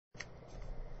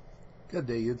Good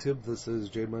day, YouTube. This is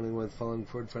Jade Money with Falling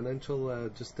Forward Financial.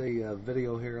 Just a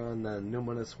video here on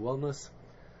Numinus Wellness.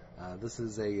 This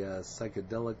is a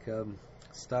psychedelic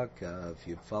stock. If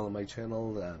you follow my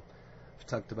channel, I've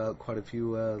talked about quite a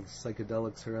few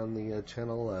psychedelics here on the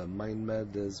channel.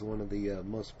 MindMed is one of the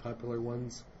most popular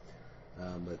ones,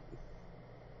 but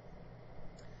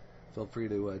feel free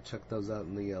to check those out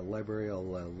in the library. I'll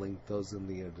link those in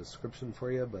the description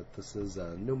for you. But this is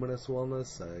Numinus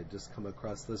Wellness. I just come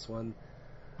across this one.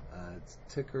 Its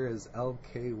ticker is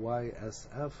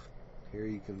LKYSF. Here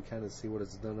you can kind of see what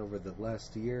it's done over the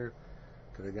last year.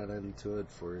 Could have got into it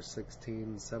for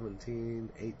 16, 17,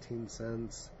 18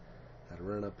 cents. Had a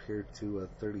run up here to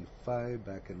 35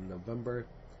 back in November.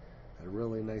 Had a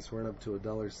really nice run up to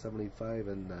 $1.75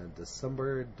 in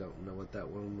December. Don't know what that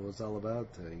one was all about.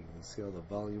 You can see all the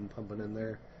volume pumping in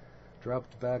there.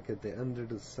 Dropped back at the end of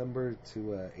December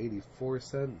to 84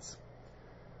 cents.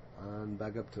 On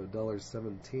back up to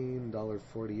 $1.17,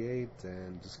 $1.48,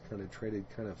 and just kind of traded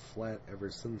kind of flat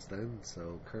ever since then.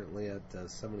 So currently at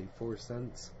 74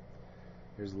 cents.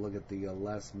 Here's a look at the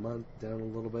last month, down a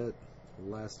little bit.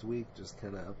 Last week, just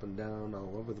kind of up and down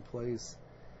all over the place.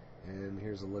 And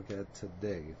here's a look at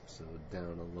today, so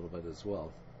down a little bit as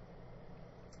well.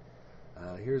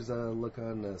 Here's a look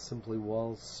on Simply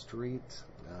Wall Street.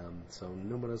 So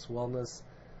Numinus Wellness,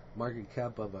 market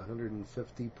cap of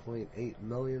 150.8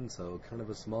 million, so kind of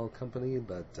a small company,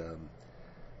 but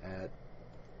at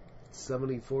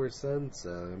 74 cents,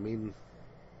 I mean, you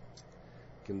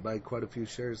can buy quite a few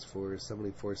shares for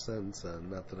 74 cents.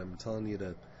 Not that I'm telling you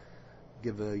to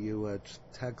give you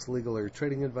tax, legal, or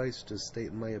trading advice, just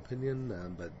stating my opinion,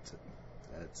 but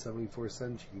at 74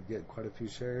 cents you can get quite a few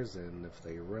shares, and if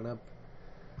they run up,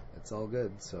 it's all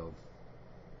good. So,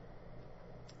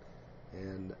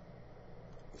 and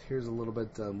here's a little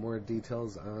bit more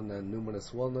details on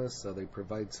Numinus Wellness. So they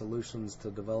provide solutions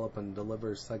to develop and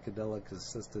deliver psychedelic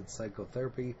assisted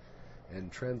psychotherapy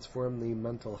and transform the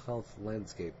mental health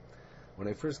landscape. When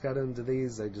I first got into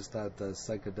these, I just thought the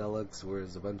psychedelics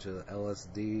was a bunch of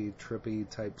LSD, trippy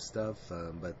type stuff,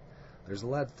 but there's a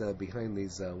lot behind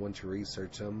these once you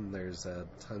research them. There's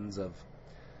tons of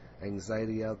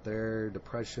anxiety out there,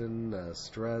 depression,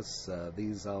 stress.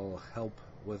 These all help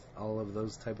with all of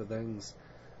those type of things.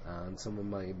 On some of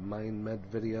my MindMed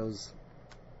videos,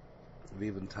 I've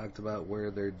even talked about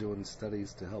where they're doing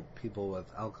studies to help people with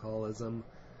alcoholism.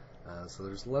 So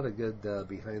there's a lot of good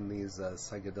behind these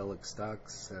psychedelic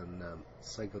stocks and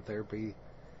psychotherapy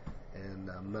and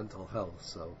mental health.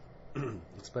 So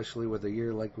especially with a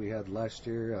year like we had last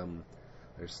year,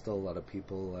 there's still a lot of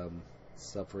people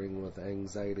suffering with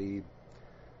anxiety,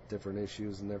 different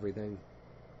issues and everything.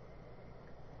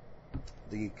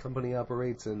 The company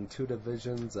operates in two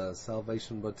divisions,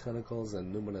 Salvation Botanicals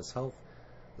and Numinus Health.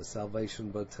 The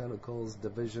Salvation Botanicals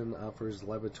division offers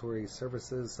laboratory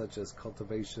services such as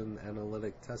cultivation,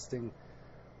 analytic testing,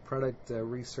 product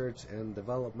research and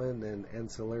development, and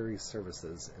ancillary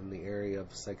services in the area of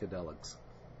psychedelics,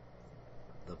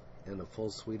 and a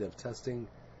full suite of testing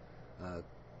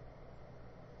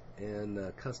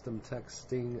and custom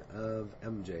testing of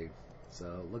MJ. So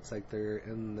it looks like they're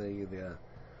in the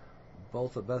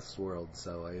both the best worlds.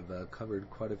 So I've covered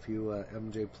quite a few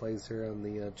MJ plays here on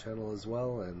the channel as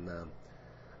well, and a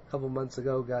couple months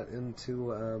ago got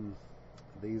into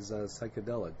these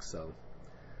psychedelics. So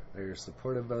they're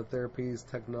supportive therapies,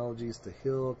 technologies to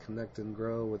heal, connect, and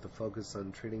grow, with a focus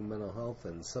on treating mental health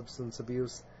and substance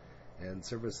abuse, and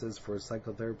services for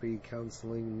psychotherapy,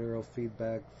 counseling,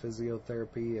 neurofeedback,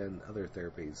 physiotherapy, and other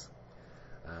therapies.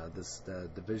 This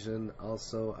division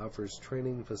also offers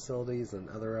training facilities and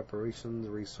other operations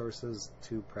resources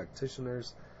to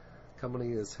practitioners. The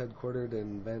company is headquartered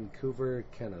in Vancouver,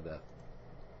 Canada.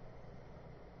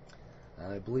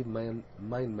 I believe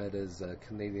MindMed is a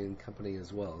Canadian company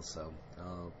as well, so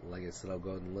like I said, I'll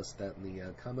go ahead and list that in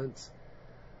the comments.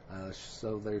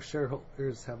 So their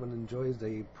shareholders have enjoyed a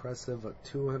impressive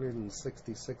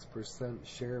 266%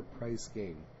 share price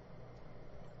gain.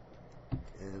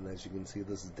 And as you can see,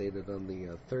 this is dated on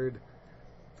the 3rd.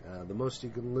 The most you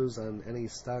can lose on any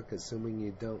stock, assuming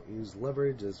you don't use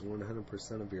leverage, is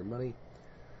 100% of your money.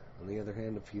 On the other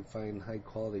hand, if you find high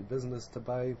quality business to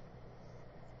buy,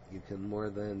 you can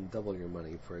more than double your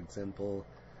money. For example,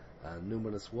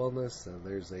 Numinus Wellness,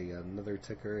 there's another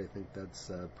ticker. I think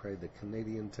that's probably the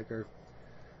Canadian ticker.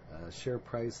 Share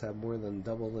price have more than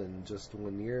doubled in just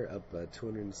 1 year, up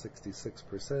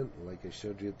 266%, like I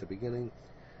showed you at the beginning.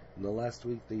 In the last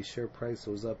week, the share price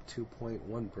was up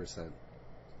 2.1%.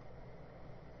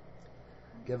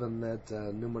 Given that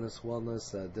Numinus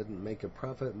Wellness didn't make a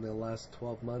profit in the last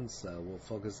 12 months, we'll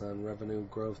focus on revenue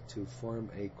growth to form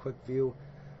a quick view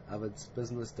of its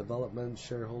business development.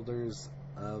 Shareholders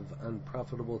of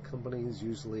unprofitable companies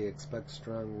usually expect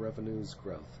strong revenues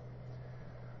growth.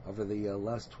 Over the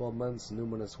last 12 months,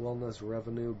 Numinus Wellness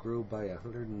revenue grew by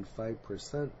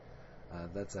 105%.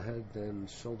 That's a head and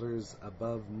shoulders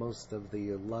above most of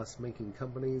the loss-making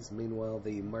companies. Meanwhile,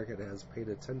 the market has paid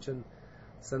attention,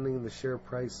 sending the share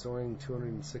price soaring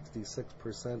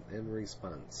 266% in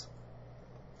response.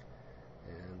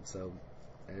 And so,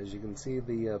 as you can see,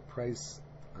 the price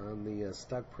on the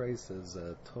stock price is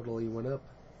totally went up.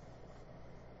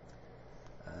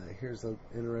 Here's an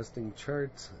interesting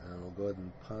chart. I'll go ahead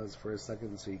and pause for a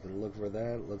second so you can look for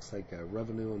that. It looks like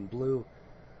revenue in blue,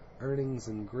 earnings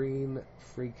in green,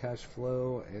 free cash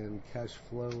flow and cash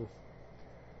flow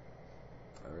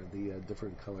are the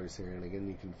different colors here. And again,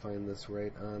 you can find this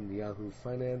right on Yahoo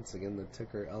Finance. Again, the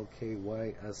ticker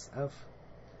LKYSF.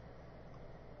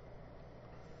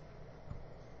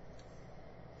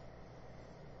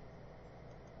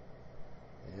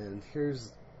 And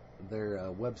here's their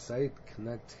website,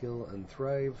 Connect, Heal, and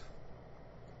Thrive.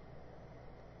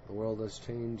 The world has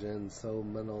changed, and so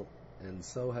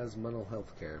has mental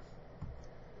health care.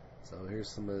 So here's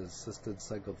some assisted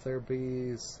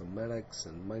psychotherapy, somatics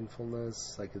and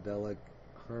mindfulness, psychedelic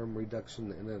harm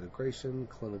reduction and integration,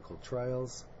 clinical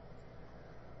trials,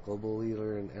 global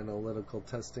leader in analytical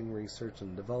testing, research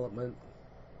and development.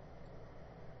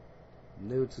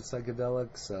 New to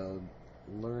psychedelics,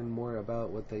 learn more about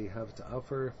what they have to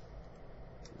offer.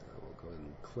 We'll go ahead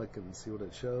and click and see what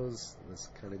it shows. This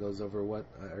kind of goes over what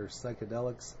are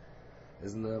psychedelics.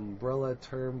 Is an umbrella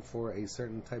term for a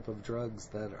certain type of drugs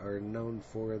that are known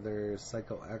for their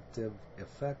psychoactive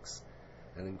effects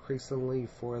and increasingly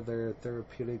for their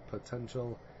therapeutic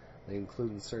potential. They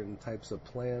include certain types of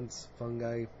plants,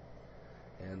 fungi,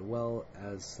 and well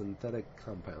as synthetic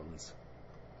compounds.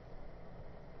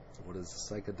 What is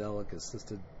psychedelic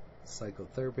assisted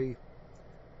psychotherapy?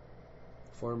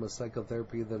 Form of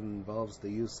psychotherapy that involves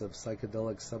the use of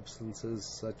psychedelic substances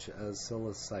such as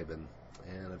psilocybin.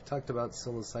 And I've talked about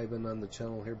psilocybin on the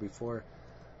channel here before,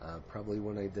 probably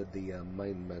when I did the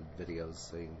Mind Med videos,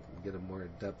 so you can get a more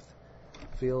depth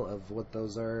feel of what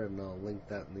those are, and I'll link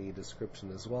that in the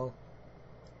description as well.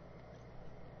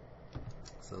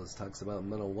 So this talks about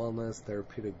mental wellness,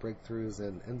 therapeutic breakthroughs,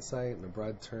 and insight. In a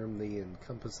broad term, the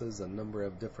encompasses a number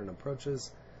of different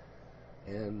approaches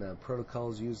and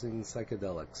protocols using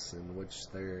psychedelics, in which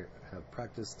they have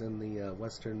practiced in the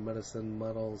Western medicine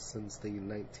model since the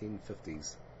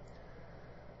 1950s.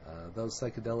 Those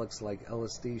psychedelics like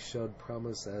LSD showed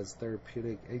promise as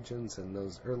therapeutic agents in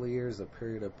those early years. A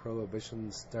period of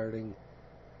prohibition starting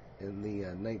in the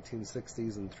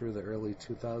 1960s and through the early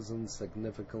 2000s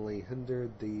significantly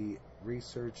hindered the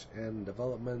research and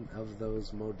development of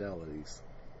those modalities.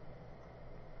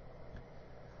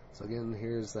 So again,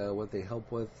 here's what they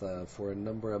help with for a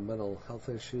number of mental health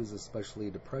issues, especially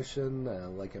depression,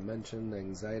 like I mentioned,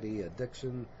 anxiety,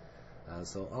 addiction.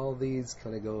 So all these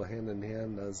kind of go hand in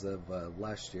hand as of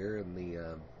last year in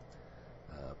the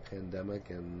pandemic,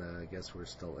 and I guess we're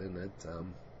still in it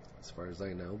as far as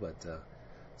I know. But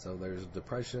so there's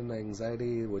depression,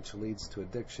 anxiety, which leads to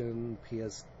addiction,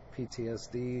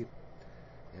 PTSD,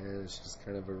 and it's just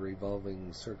kind of a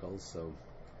revolving circle. So.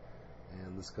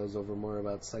 And this goes over more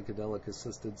about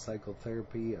psychedelic-assisted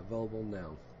psychotherapy available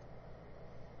now.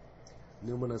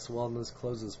 Numinus Wellness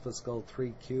closes fiscal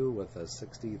 3Q with a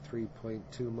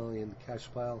 $63.2 million cash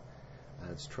pile.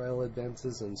 Its trial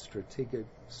advances and strategic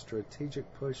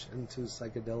push into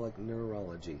psychedelic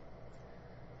neurology.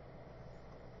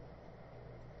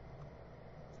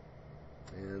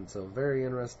 And so very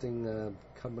interesting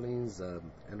companies,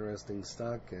 interesting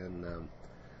stock, and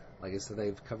like I said,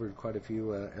 I've covered quite a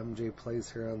few MJ plays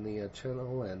here on the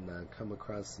channel, and come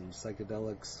across some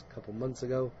psychedelics a couple months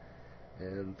ago,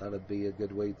 and thought it'd be a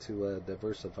good way to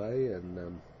diversify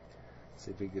and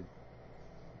see if we could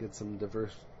get some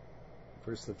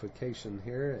diversification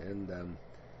here and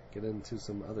get into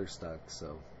some other stocks.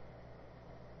 So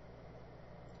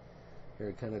here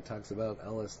it kind of talks about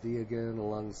LSD again,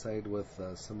 alongside with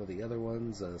some of the other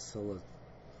ones,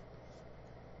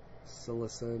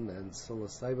 psilocin and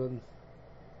psilocybin.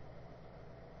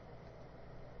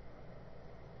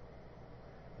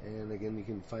 And again, you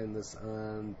can find this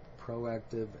on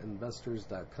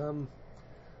proactiveinvestors.com.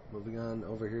 Moving on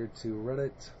over here to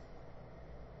Reddit.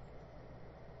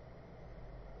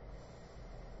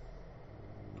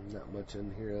 Not much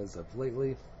in here as of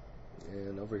lately.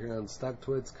 And over here on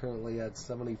StockTwits, currently at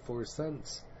 74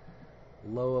 cents.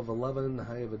 Low of 11,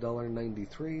 high of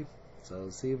 $1.93. So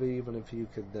see if even if you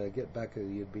could get back,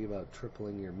 you'd be about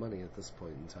tripling your money at this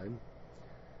point in time.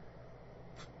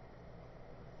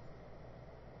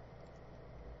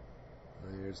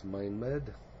 There's MindMed.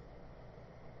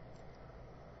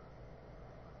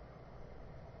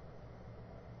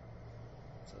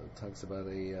 So it talks about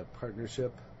a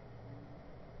partnership.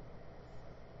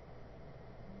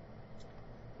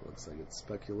 Looks like it's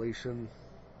speculation.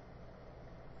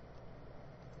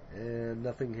 And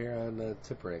nothing here on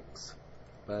tip ranks.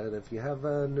 But if you have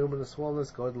Numinus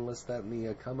Wellness, go ahead and list that in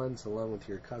the comments along with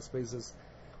your cost basis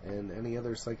and any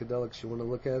other psychedelics you want to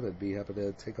look at. I'd be happy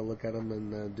to take a look at them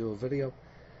and do a video.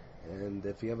 And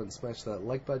if you haven't smashed that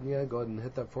like button yet, go ahead and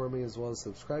hit that for me, as well as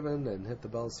subscribing and hit the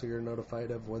bell so you're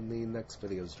notified of when the next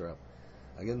videos drop.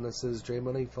 Again, this is J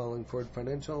Money, Falling Forward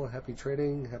Financial. Happy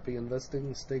trading, happy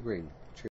investing, stay green. Cheers.